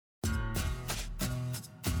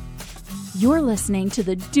You're listening to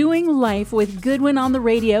the Doing Life with Goodwin on the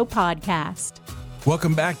Radio podcast.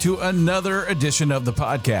 Welcome back to another edition of the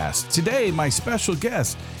podcast. Today, my special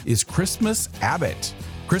guest is Christmas Abbott.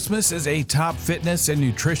 Christmas is a top fitness and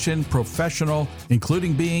nutrition professional,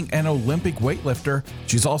 including being an Olympic weightlifter.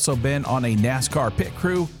 She's also been on a NASCAR pit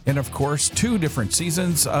crew and, of course, 2 different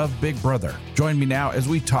seasons of Big Brother. Join me now as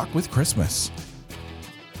we talk with Christmas.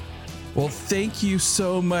 Well, thank you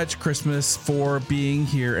so much, Christmas, for being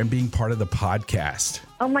here and being part of the podcast.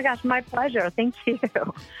 Oh my gosh, my pleasure. Thank you.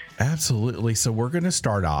 Absolutely. So we're going to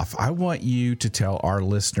start off. I want you to tell our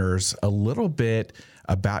listeners a little bit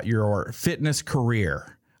about your fitness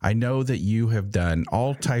career. I know that you have done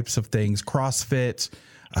all types of things, CrossFit,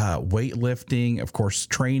 weightlifting, of course,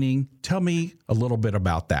 training. Tell me a little bit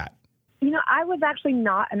about that. You know, I was actually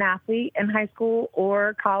not an athlete in high school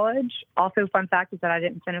or college. Also, fun fact is that I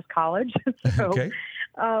didn't finish college. So, Okay.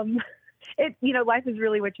 Life is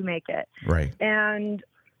really what you make it. Right. And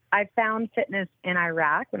I found fitness in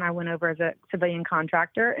Iraq when I went over as a civilian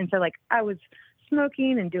contractor. And so, I was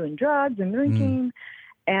smoking and doing drugs and drinking,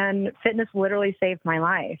 and fitness literally saved my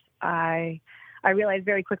life. I realized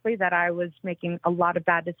very quickly that I was making a lot of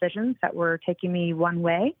bad decisions that were taking me one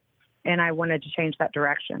way, and I wanted to change that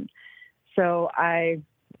direction. So I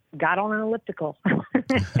got on an elliptical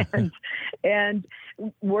and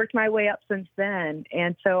worked my way up since then.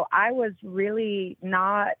 And so I was really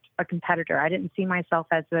not a competitor. I didn't see myself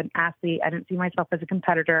as an athlete. I didn't see myself as a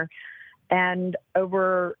competitor. And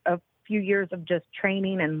over a few years of just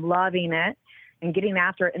training and loving it and getting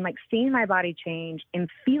after it and seeing my body change and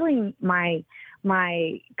feeling my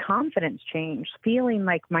confidence change, feeling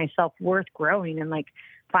like my self-worth growing and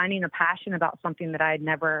finding a passion about something that I had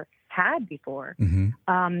never had before.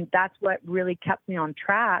 That's what really kept me on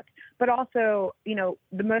track. But also,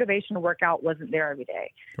 the motivation to work out wasn't there every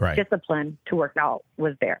day. Right. Discipline to work out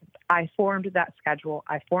was there. I formed that schedule.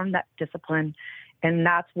 I formed that discipline. And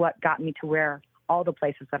that's what got me to where all the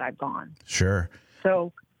places that I've gone. Sure.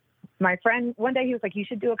 So my friend, one day he was like, you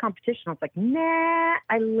should do a competition. I was like, nah.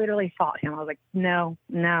 I literally fought him. I was like, no.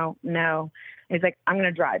 He's like, I'm going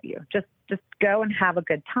to drive you. Just go and have a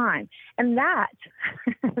good time. And that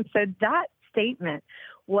statement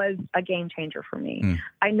was a game changer for me.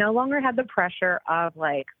 I no longer had the pressure of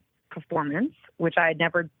performance, which I had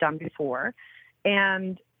never done before.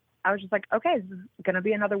 And I was just like, okay, this is going to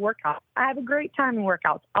be another workout. I have a great time in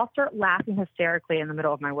workouts. I'll start laughing hysterically in the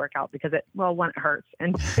middle of my workout because one, it hurts.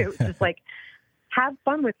 And two, just have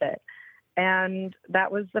fun with it. And that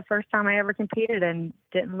was the first time I ever competed and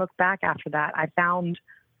didn't look back after that. I found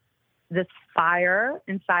this fire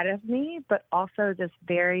inside of me, but also this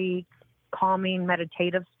very calming,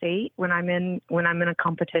 meditative state when I'm in a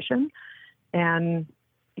competition. And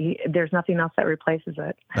there's nothing else that replaces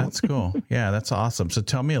it. That's cool. Yeah, that's awesome. So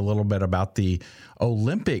tell me a little bit about the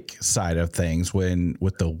Olympic side of things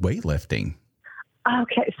with the weightlifting.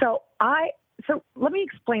 Okay, so let me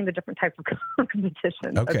explain the different types of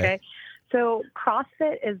competitions. Okay. So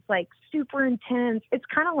CrossFit is super intense. It's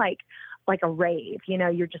kind of like a rave.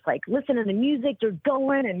 You're just listening to music, you're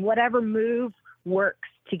going, and whatever move works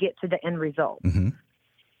to get to the end result.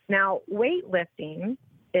 Now, weightlifting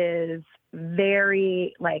is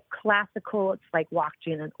very classical. It's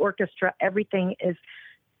watching an orchestra. Everything is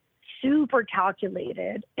super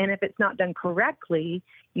calculated. And if it's not done correctly,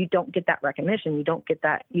 you don't get that recognition. You don't get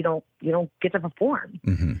that. You don't get to perform.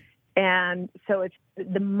 And so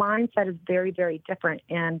the mindset is very, very different.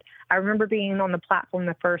 And I remember being on the platform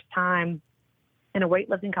the first time in a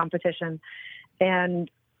weightlifting competition, and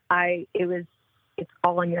it's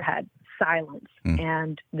all in your head, silence,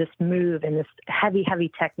 and this move and this heavy, heavy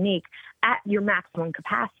technique at your maximum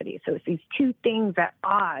capacity. So it's these two things at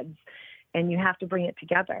odds, and you have to bring it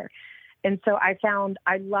together. And so I found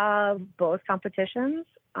I love both competitions.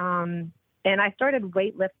 And I started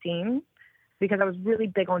weightlifting because I was really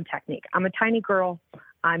big on technique. I'm a tiny girl.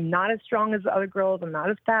 I'm not as strong as the other girls. I'm not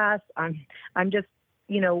as fast. I'm just,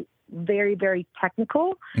 very, very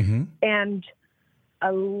technical and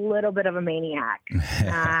a little bit of a maniac.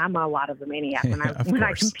 I'm a lot of a maniac when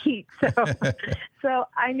I compete. So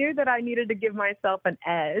I knew that I needed to give myself an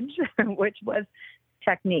edge, which was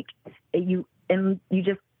technique. You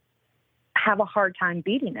just have a hard time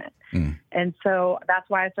beating it. And so that's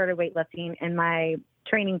why I started weightlifting. And my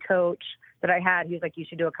training coach that I had, he was like, you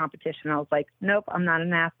should do a competition. I was like, nope, I'm not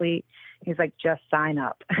an athlete. He's like, just sign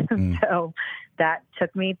up. So that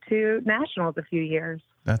took me to nationals a few years.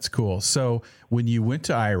 That's cool. So when you went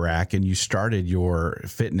to Iraq and you started your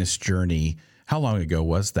fitness journey, how long ago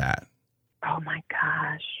was that? Oh my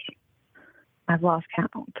gosh. I've lost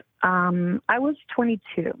count. I was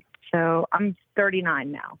 22. So I'm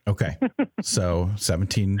 39 now. Okay. So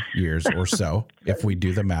 17 years or so, if we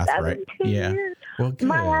do the math right. Yeah. Years. Well, good.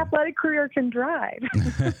 My athletic career can drive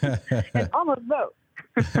and almost vote.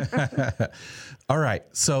 All right.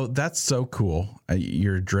 So that's so cool.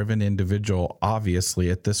 You're a driven individual, obviously,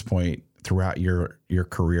 at this point throughout your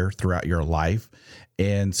career, throughout your life.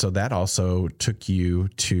 And so that also took you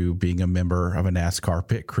to being a member of a NASCAR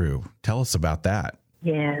pit crew. Tell us about that.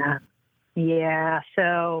 Yeah.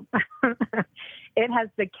 So it has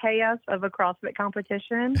the chaos of a CrossFit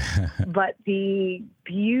competition, but the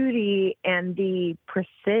beauty and the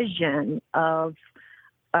precision of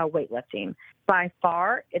weightlifting. By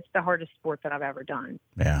far, it's the hardest sport that I've ever done.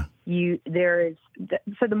 Yeah.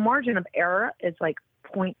 So the margin of error is like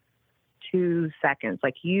 0.2 seconds.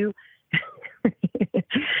 Like you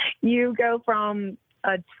go from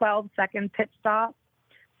a 12-second pit stop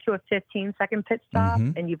to a 15-second pit stop,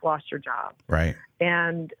 and you've lost your job. Right.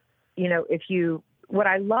 And, what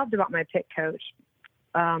I loved about my pit coach,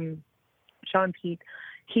 Sean Pete,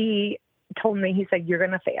 he told me, he said, you're going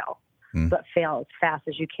to fail, but fail as fast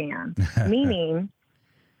as you can. Meaning,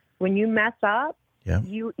 when you mess up,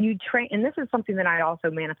 you train. And this is something that I also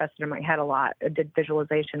manifested in my head a lot, did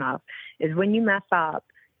visualization of, is when you mess up,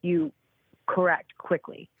 you correct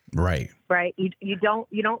quickly. Right. You don't,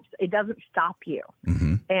 it doesn't stop you.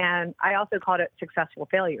 And I also called it successful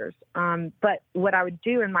failures. But what I would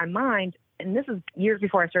do in my mind, and this is years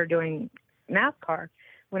before I started doing NASCAR,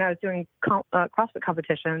 when I was doing CrossFit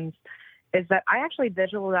competitions, is that I actually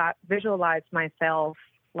visualized myself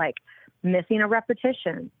like missing a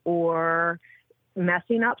repetition or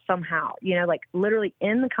messing up somehow, like literally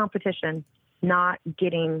in the competition, not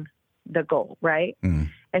getting the goal. Right.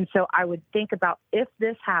 And so I would think about, if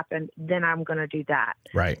this happened, then I'm going to do that.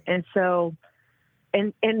 Right. And so,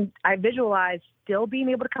 and I visualized still being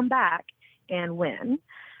able to come back and win.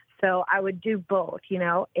 So I would do both,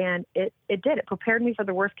 and it did. It prepared me for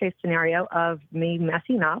the worst case scenario of me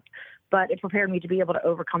messing up, but it prepared me to be able to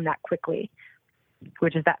overcome that quickly,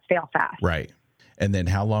 which is that fail fast. Right. And then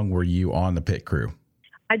how long were you on the pit crew?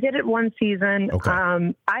 I did it one season. Okay.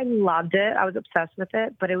 I loved it. I was obsessed with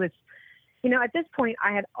it, but it was, at this point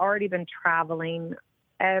I had already been traveling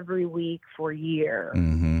every week for years.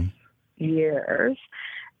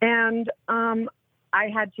 And I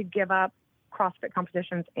had to give up CrossFit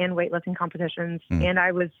competitions and weightlifting competitions. And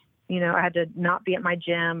I was, I had to not be at my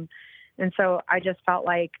gym. And so I just felt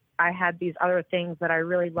like I had these other things that I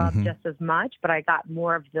really loved just as much, but I got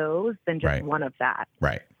more of those than just one of that.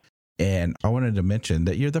 Right. And I wanted to mention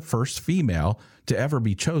that you're the first female to ever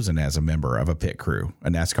be chosen as a member of a pit crew, a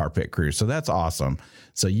NASCAR pit crew. So that's awesome.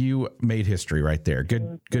 So you made history right there.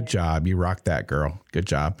 Good job. You rocked that, girl. Good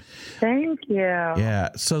job. Thank you. Yeah.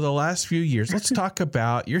 So the last few years, let's talk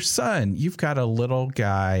about your son. You've got a little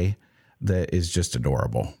guy that is just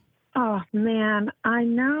adorable. Oh, man, I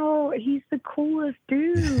know. He's the coolest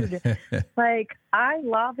dude. Like, I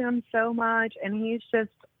love him so much, and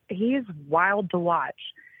he's wild to watch.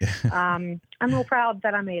 I'm real proud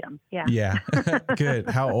that I made him. Yeah. Yeah. Good.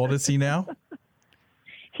 How old is he now?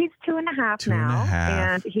 He's 2.5 now.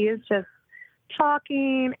 And he is just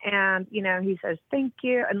talking, and, he says, thank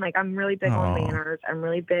you. And like, I'm really big on manners. I'm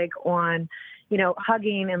really big on,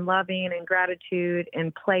 hugging and loving and gratitude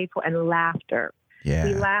and playful and laughter. Yeah.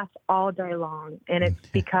 We laugh all day long. And it's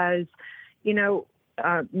because,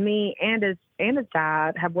 me and his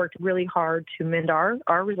dad have worked really hard to mend our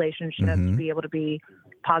relationship, to be able to be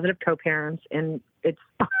positive co-parents. And it's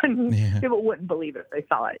fun. Yeah. People wouldn't believe it if they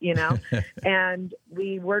saw it, and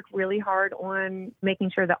we work really hard on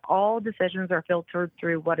making sure that all decisions are filtered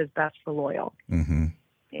through what is best for Loyal.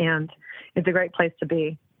 And it's a great place to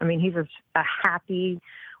be. I mean, he's a happy,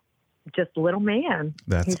 just little man.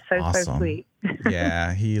 He's so sweet.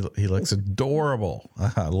 Yeah, he looks adorable.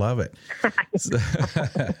 I love it.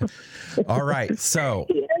 All right, so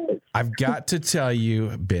I've got to tell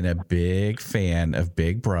you, been a big fan of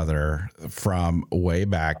Big Brother from way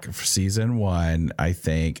back, season 1. I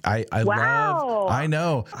think I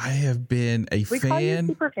know I have been a fan. Call you a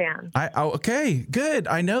super fan. Okay, good.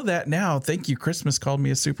 I know that now. Thank you. Christmas called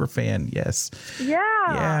me a super fan. Yes.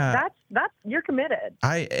 Yeah. That's you're committed.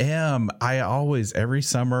 I am. I always, every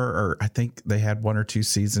summer, or I think they had 1 or 2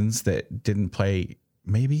 seasons that didn't play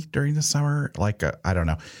maybe during the summer. I don't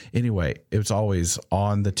know. Anyway, it was always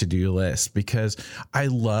on the to-do list because I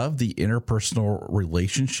love the interpersonal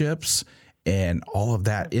relationships and all of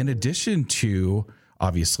that, in addition to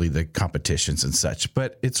obviously the competitions and such.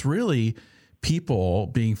 But it's really people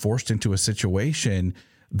being forced into a situation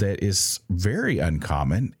that is very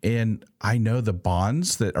uncommon. And I know the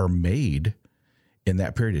bonds that are made in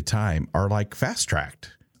that period of time are like fast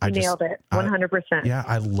tracked. Nailed it. 100%. Yeah,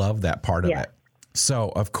 I love that part of it.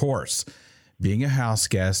 So, of course, being a house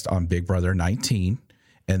guest on Big Brother 19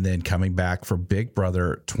 and then coming back for Big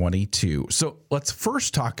Brother 22. So let's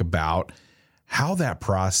first talk about how that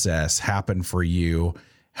process happened for you,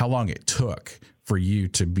 how long it took for you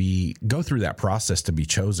to go through that process to be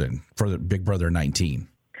chosen for the Big Brother 19.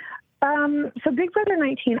 So Big Brother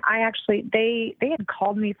 19, they had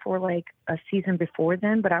called me for like a season before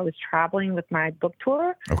then, but I was traveling with my book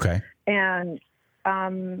tour. Okay. And,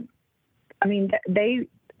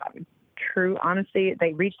 honestly,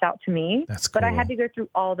 they reached out to me. That's cool. But I had to go through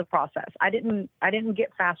all the process. I didn't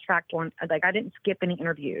get fast tracked on, like I didn't skip any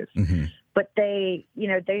interviews, but I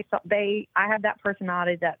had that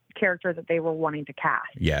personality, that character that they were wanting to cast.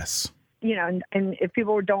 Yes. And if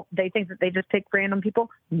people they think that they just pick random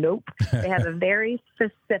people. Nope. They have a very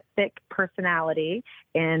specific personality,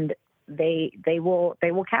 and they will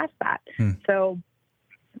cast that. So,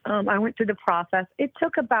 I went through the process. It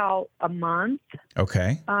took about a month.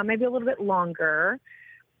 Okay. Maybe a little bit longer,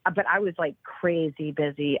 but I was like crazy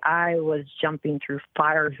busy. I was jumping through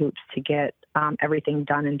fire hoops to get everything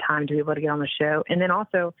done in time to be able to get on the show. And then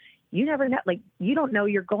also, you never know, like you don't know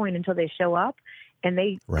you're going until they show up. And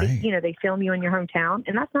they film you in your hometown,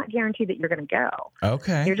 and that's not guaranteed that you're going to go.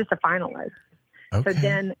 Okay. You're just a finalist. Okay. So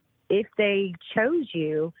then if they chose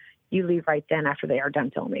you, you leave right then after they are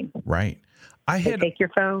done filming. Right. They take your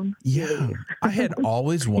phone. Yeah. I had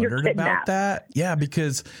always wondered about that. Yeah.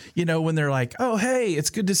 Because, when they're like, oh, hey, it's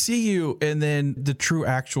good to see you. And then the true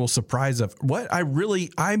actual surprise of what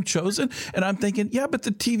I'm chosen. And I'm thinking, yeah, but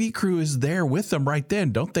the TV crew is there with them right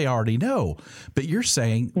then. Don't they already know? But you're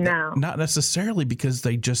saying no, not necessarily, because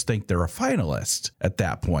they just think they're a finalist at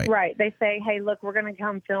that point. Right. They say, hey, look, we're going to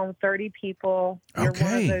come film 30 people. You're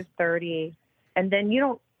one of those 30. And then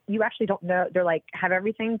you actually don't know. They're like, have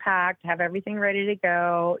everything packed, have everything ready to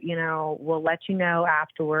go. We'll let you know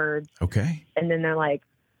afterwards. Okay. And then they're like,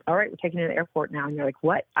 all right, we're taking you to the airport now. And you're like,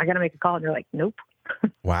 what? I got to make a call. And you're like, nope.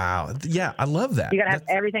 Wow. Yeah. I love that. You got to have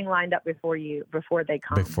everything lined up before they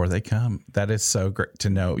come. That is so great to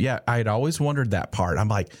know. Yeah. I had always wondered that part. I'm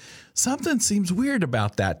like, something seems weird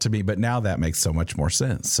about that to me, but now that makes so much more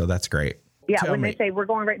sense. So that's great. Yeah. When they say we're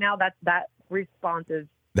going right now, that response is,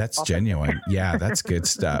 that's genuine. Yeah, that's good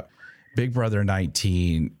stuff. Big Brother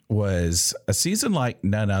 19 was a season like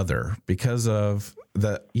none other because of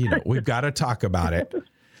we've got to talk about it,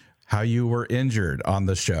 how you were injured on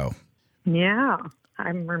the show. Yeah,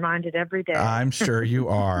 I'm reminded every day. I'm sure you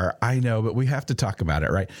are. I know, but we have to talk about it,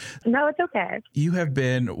 right? No, it's okay. You have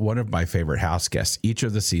been one of my favorite house guests each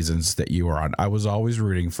of the seasons that you were on. I was always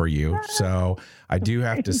rooting for you. So I do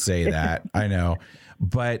have to say that. I know.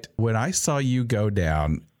 But when I saw you go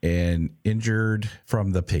down and injured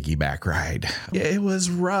from the piggyback ride, it was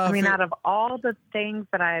rough. I mean, out of all the things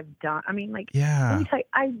that I've done, let me yeah. tell you,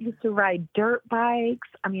 I used to ride dirt bikes.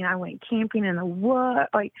 I mean, I went camping in the woods.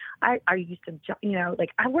 Like I used to,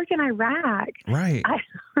 I worked in Iraq. Right.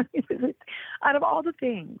 Out of all the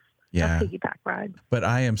things. Yeah. Piggyback ride. But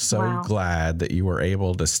I am so glad that you were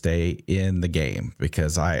able to stay in the game,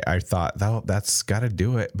 because I thought that's got to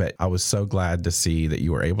do it. But I was so glad to see that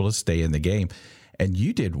you were able to stay in the game, and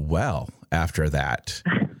you did well after that.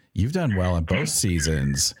 You've done well in both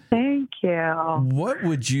seasons. Thank you. What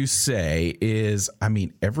would you say is,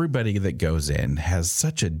 everybody that goes in has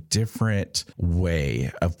such a different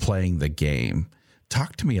way of playing the game.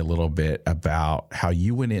 Talk to me a little bit about how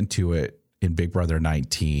you went into it in Big Brother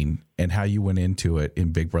 19 and how you went into it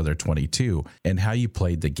in Big Brother 22 and how you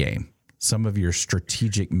played the game, some of your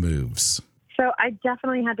strategic moves. So I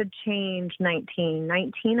definitely had to change 19.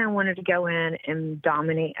 19, I wanted to go in and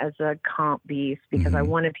dominate as a comp beast because I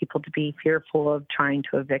wanted people to be fearful of trying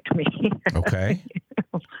to evict me. Okay.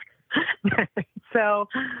 So,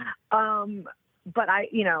 but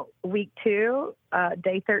week 2,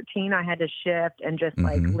 day 13, I had to shift and just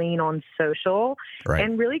lean on social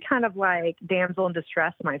and really kind of like damsel in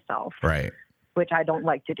distress myself. Right. Which I don't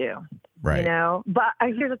like to do. Right. But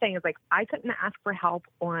here's the thing is I couldn't ask for help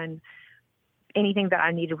on anything that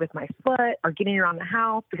I needed with my foot or getting around the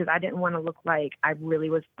house because I didn't want to look like I really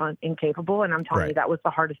was incapable. And I'm telling you, that was the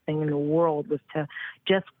hardest thing in the world, was to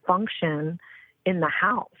just function in the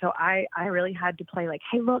house. So I really had to play like,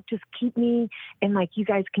 hey, look, just keep me, and you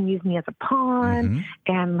guys can use me as a pawn,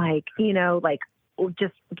 and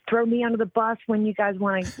just throw me under the bus when you guys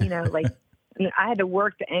want to, I had to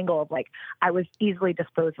work the angle of I was easily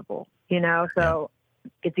disposable, so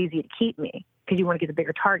it's easy to keep me because you want to get the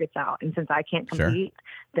bigger targets out. And since I can't compete,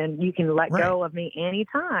 then you can let go of me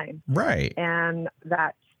anytime. Right. And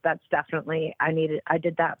that's definitely, I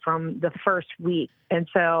did that from the first week. And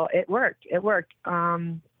so it worked.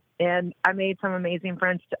 And I made some amazing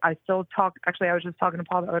friends. I still talk. Actually, I was just talking to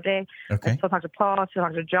Paul the other day. Okay. I still talk to Paul. I still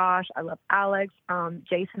talk to Josh. I love Alex.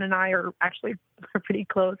 Jason and I are actually pretty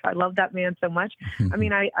close. I love that man so much. I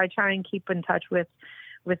mean, I try and keep in touch with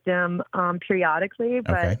them periodically.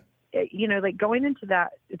 But, you know, like going into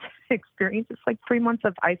that experience, it's like 3 months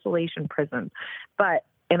of isolation prison, but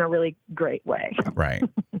in a really great way. Right.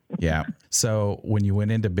 Yeah. So when you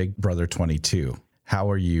went into Big Brother 22, how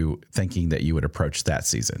are you thinking that you would approach that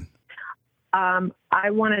season? I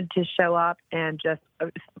wanted to show up and just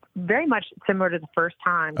very much similar to the first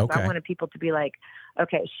time. So I wanted people to be like,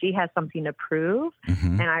 okay, she has something to prove.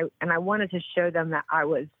 And I wanted to show them that I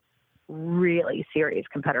was really serious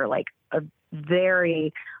competitor, like a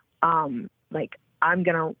very, like I'm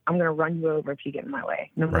going to run you over if you get in my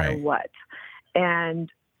way, no matter what. And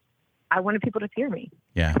I wanted people to fear me.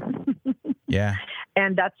 Yeah. Yeah.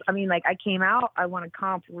 And that's, I mean, like I came out, I want to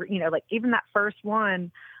comp, you know, like even that first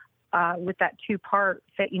one, with that 2-part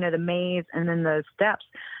fit, you know, the maze and then the steps,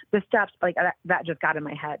 like that just got in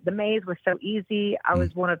my head. The maze was so easy. I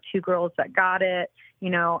was one of 2 girls that got it. You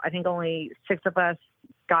know, I think only 6 of us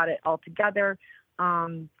got it all together.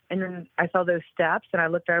 And then I saw those steps and I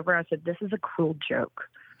looked over and I said, this is a cruel joke.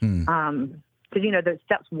 Cause you know, those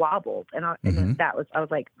steps wobbled and I was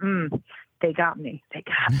like, they got me. They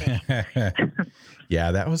got me.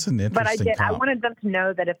 Yeah. That was an interesting But I wanted them to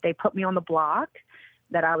know that if they put me on the block,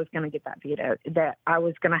 that I was going to get that veto, that I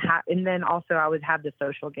was going to have, and then also I would have the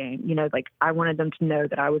social game, you know, like I wanted them to know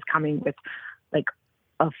that I was coming with like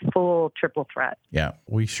a full triple threat. Yeah.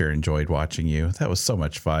 We sure enjoyed watching you. That was so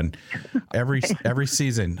much fun. Every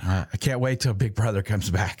season. I can't wait till Big Brother comes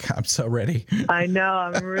back. I'm so ready. I know.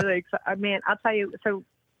 I'm really excited. Man, I'll tell you. So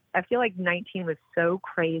I feel like 19 was so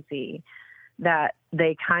crazy that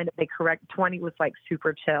they correct 20 was like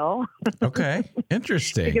super chill. Okay.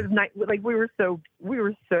 Interesting. Because like we were so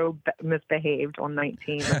misbehaved on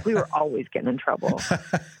 19. Like, we were always getting in trouble.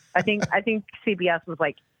 I think CBS was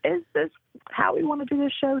like, is this how we want to do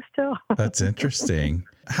this show still? That's interesting.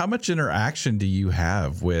 How much interaction do you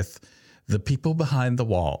have with the people behind the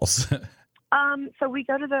walls? So we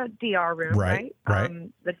go to the DR room, right?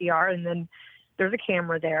 The DR, and then there's a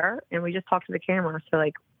camera there and we just talk to the camera. So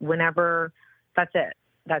like whenever, that's it.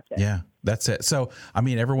 Yeah, that's it. So, I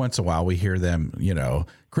mean, every once in a while we hear them, you know,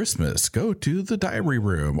 Christmas, go to the diary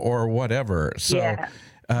room or whatever. So, yeah.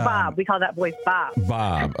 Bob, we call that voice Bob.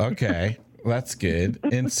 Bob. Okay. That's good.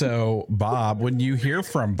 And so, Bob, when you hear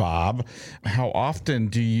from Bob, how often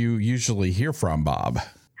do you usually hear from Bob?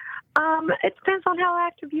 It depends on how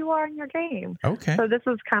active you are in your game. Okay. So this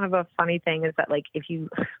is kind of a funny thing is that like, if you,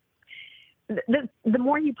 the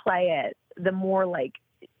more you play it, the more like,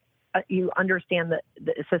 you understand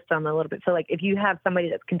the system a little bit. So like if you have somebody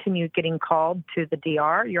that's continued getting called to the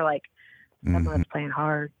DR, you're like, someone's playing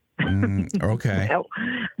hard. Okay. You know?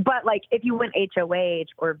 But like if you win HOH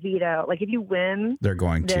or veto, like if you win, they're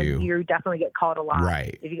going to, you definitely get called a lot.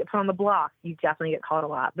 Right. If you get put on the block, you definitely get called a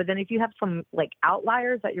lot. But then if you have some like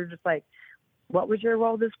outliers that you're just like, what was your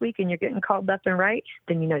role this week? And you're getting called left and right,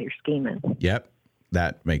 then you know you're scheming. Yep.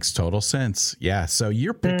 That makes total sense. Yeah. So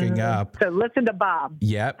you're picking up. So listen to Bob.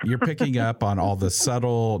 Yep. You're picking up on all the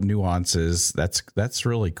subtle nuances. That's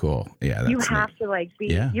really cool. Yeah. You have to like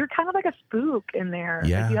be, you're kind of like a spook in there.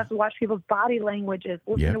 Yeah. Like you have to watch people's body languages,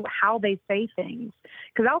 listen to how they say things.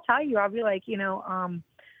 Cause I'll tell you, I'll be like,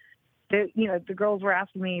 the girls were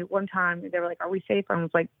asking me one time, they were like, are we safe? I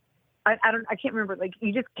was like, I can't remember. Like,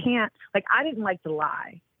 you just can't, like, I didn't like to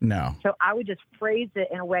lie. No. So I would just phrase it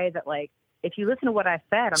in a way that like, if you listen to what I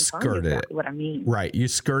said, I'm telling you exactly what I mean. Right. You're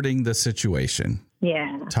skirting the situation.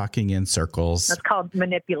 Yeah. Talking in circles. That's called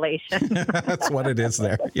manipulation. That's what it is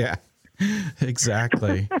there. Yeah,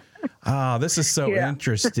 exactly. Oh, this is so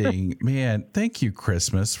interesting, man. Thank you,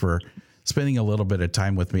 Christmas, for spending a little bit of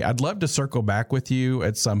time with me. I'd love to circle back with you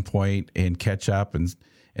at some point and catch up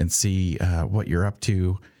and see what you're up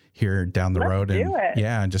to here down the road. Do it.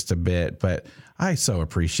 Yeah, in just a bit. But I so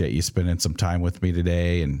appreciate you spending some time with me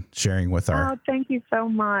today and sharing with thank you so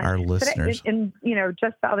much. Our listeners. And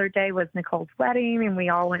just the other day was Nicole's wedding and we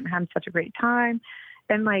all went and had such a great time.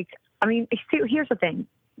 And like, I mean, here's the thing,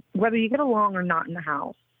 whether you get along or not in the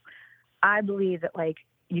house, I believe that like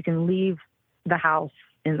you can leave the house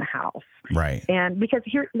in the house. Right. And because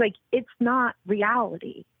here, like, it's not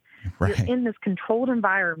reality. Right. You're in this controlled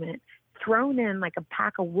environment, thrown in like a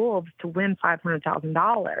pack of wolves to win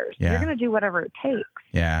 $500,000. Yeah. You're going to do whatever it takes.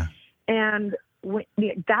 Yeah. And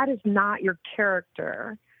that is not your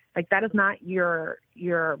character. Like that is not your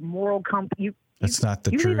moral compass. That's not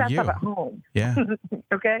the you true leave that you. stuff at home. Yeah.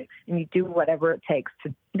 Okay? And you do whatever it takes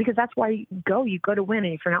because that's why you go to win.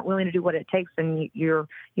 And if you're not willing to do what it takes, then you're,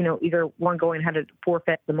 either one, going ahead to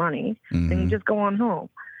forfeit the money, then you just go on home.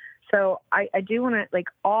 So I do want to, like,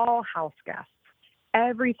 all house guests,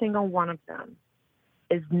 every single one of them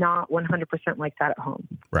is not 100% like that at home.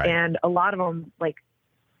 Right. And a lot of them, like,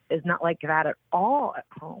 is not like that at all at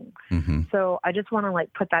home. Mm-hmm. So I just want to,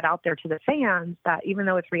 like, put that out there to the fans that even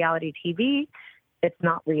though it's reality TV, it's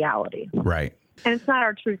not reality. Right. And it's not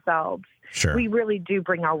our true selves. Sure. We really do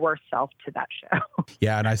bring our worst self to that show.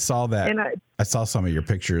 Yeah, and I saw that. And I saw some of your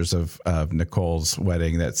pictures of Nicole's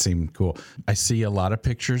wedding. That seemed cool. I see a lot of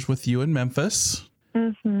pictures with you in Memphis.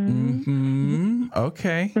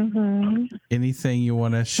 Okay. Anything you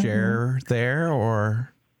want to share there,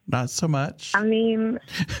 or not so much? I mean,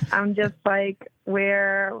 I'm just like,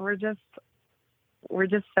 we're just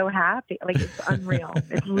so happy. Like, it's unreal.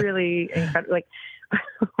 It's really incredible. Like,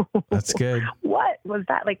 that's good. What was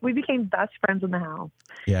that? Like, we became best friends in the house.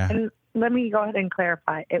 Yeah. And let me go ahead and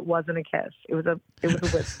clarify. It wasn't a kiss. It was a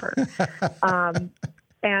whisper.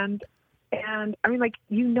 And I mean, like,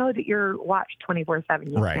 that you're watched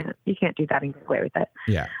 24/7. Right. You can't do that and get away with it.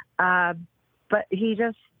 Yeah. But he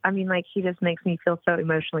just makes me feel so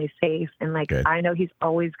emotionally safe. And, like, good. I know he's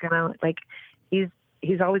always gonna, like, he's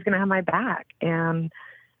always gonna have my back. And,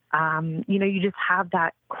 you just have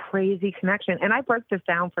that crazy connection. And I broke this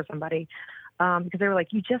down for somebody, because they were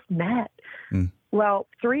like, you just met. Well,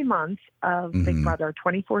 3 months of Big Brother,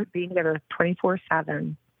 being together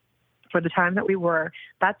 24/7 for the time that we were,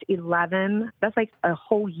 that's like a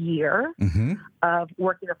whole year of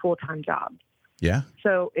working a full-time job. Yeah.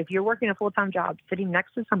 So if you're working a full-time job, sitting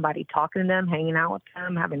next to somebody, talking to them, hanging out with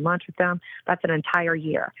them, having lunch with them, that's an entire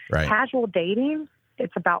year. Right. Casual dating,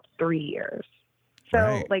 it's about 3 years.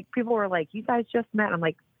 So, like, people were like, you guys just met. I'm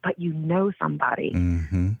like, but you know somebody.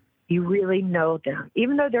 You really know them.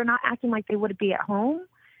 Even though they're not acting like they would be at home,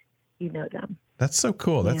 you know them. That's so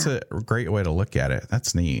cool. That's a great way to look at it.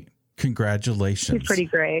 That's neat. Congratulations. He's pretty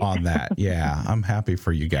great. On that. Yeah, I'm happy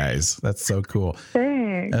for you guys. That's so cool.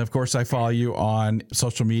 Thanks. And of course, I follow you on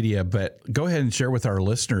social media, but go ahead and share with our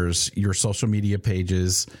listeners your social media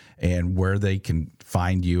pages and where they can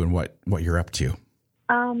find you and what you're up to.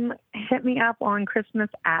 Hit me up on Christmas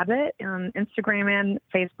Abbott on Instagram and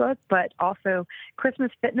Facebook, but also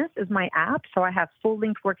Christmas Fitness is my app. So I have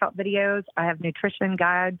full-length workout videos. I have nutrition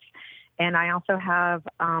guides, and I also have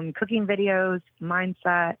cooking videos,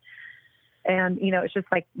 mindset. And, it's just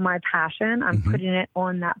like my passion. I'm putting it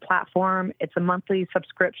on that platform. It's a monthly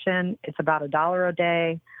subscription. It's about $1 a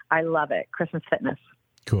day. I love it. Christmas Fitness.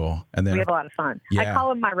 Cool. And then we have a lot of fun. Yeah. I call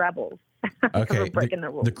them my rebels. Okay. We're breaking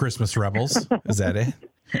the rules. The Christmas Rebels. Is that it?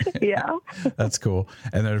 Yeah. That's cool.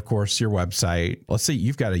 And then, of course, your website. Let's see.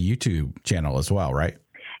 You've got a YouTube channel as well, right?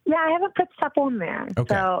 Yeah, I haven't put stuff on there.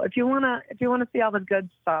 Okay. So if you wanna see all the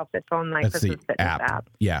good stuff, it's on my That's Christmas Fitness app.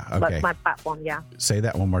 Yeah. Okay. That's my platform. Yeah. Say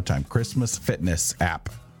that one more time. Christmas Fitness app.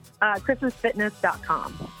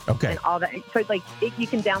 ChristmasFitness.com. Okay. And all that. So you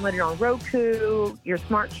can download it on Roku, your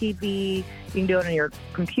smart TV. You can do it on your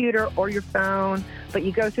computer or your phone. But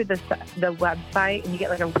you go through the website and you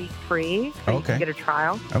get like a week free. So you can get a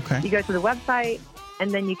trial. Okay. You go to the website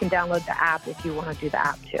and then you can download the app if you want to do the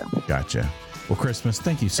app too. Gotcha. Well, Christmas,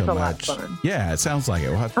 thank you so much. It's a lot of fun. Yeah, it sounds like it.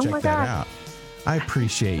 We'll have to check that out. I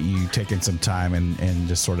appreciate you taking some time and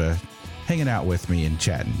just sort of hanging out with me and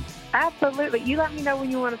chatting. Absolutely. You let me know when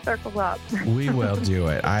you want to circle up. We will do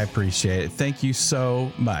it. I appreciate it. Thank you so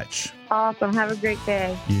much. Awesome. Have a great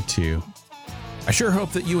day. You too. I sure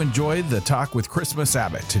hope that you enjoyed the talk with Christmas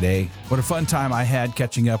Abbott today. What a fun time I had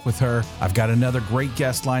catching up with her. I've got another great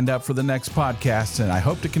guest lined up for the next podcast, and I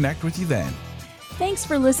hope to connect with you then. Thanks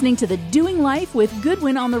for listening to the Doing Life with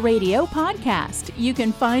Goodwin on the Radio podcast. You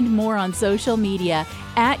can find more on social media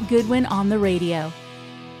at Goodwin on the Radio.